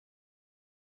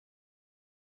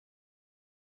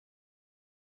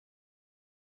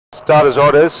Star is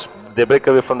orders. They break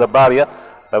away from the barrier.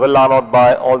 Well on out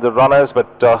by all the runners, but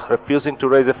refusing to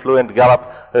raise a fluent gallop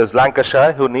is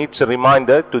Lancashire, who needs a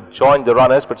reminder to join the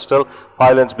runners, but still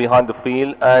 5 lengths behind the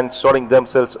field and sorting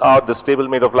themselves out. The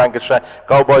stablemate of Lancashire,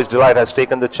 Cowboys Delight, has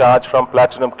taken the charge from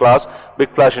Platinum Class. Big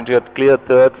Flash into a clear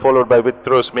third, followed by With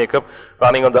Throws Makeup,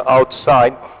 running on the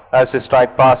outside as they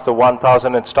stride past the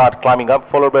 1000 and start climbing up,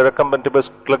 followed by Recumbentibus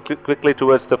quickly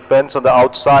towards the fence. On the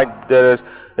outside there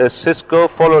is Cisco,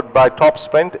 followed by Top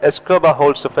Sprint. ESCOBAR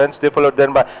holds the fence. They followed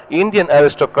then by Indian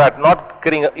Aristocrat, not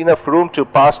getting enough room to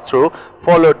pass through,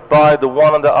 followed by the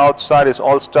one on the outside is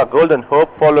All Star Golden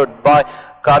Hope, followed by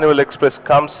Carnival Express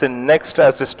comes in next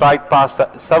as they stride past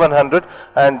the 700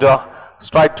 and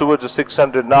stride towards the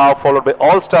 600 now, followed by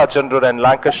All Star General and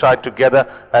Lancashire together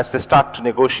as they start to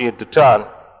negotiate the turn.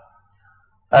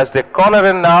 As they corner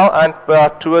in now and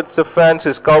towards the fence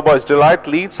is Cowboys Delight,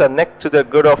 leads a neck to the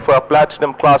good of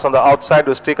Platinum Class on the outside,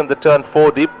 who has taken the turn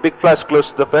 4 deep. Big Flash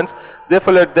close to the fence. They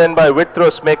followed then by With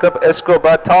Throws Makeup,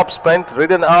 ESCOBAR, Top Sprint.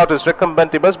 Ridden out is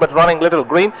Recumbentibus, but running little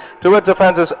green. Towards the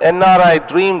fence is NRI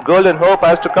Dream. Golden Hope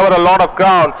has to cover a lot of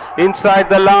ground. Inside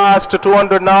the last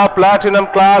 200 now, Platinum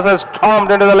Class has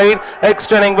stormed into the lead,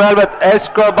 extending well with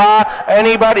ESCOBAR.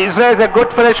 Anybody's race, a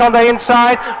good finish on the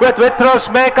inside with Throws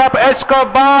Makeup,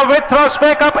 ESCOBAR. With Throws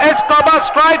Makeup, ESCOBAR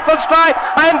stride for stride,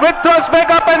 and With Throws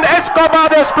Makeup and ESCOBAR,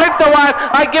 they split the wire.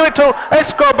 I give it to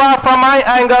ESCOBAR from my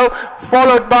angle,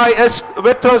 followed by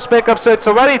With Throws Makeup. So it's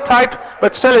a very tight,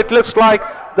 but still it looks like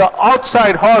the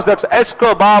outside horse, that's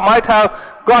ESCOBAR, might have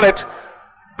got it,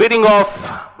 beating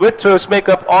off With Throws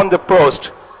Makeup on the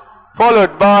post,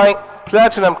 followed by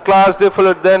Platinum Class. They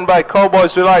followed then by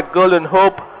Cowboys Delight, Golden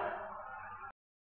Hope,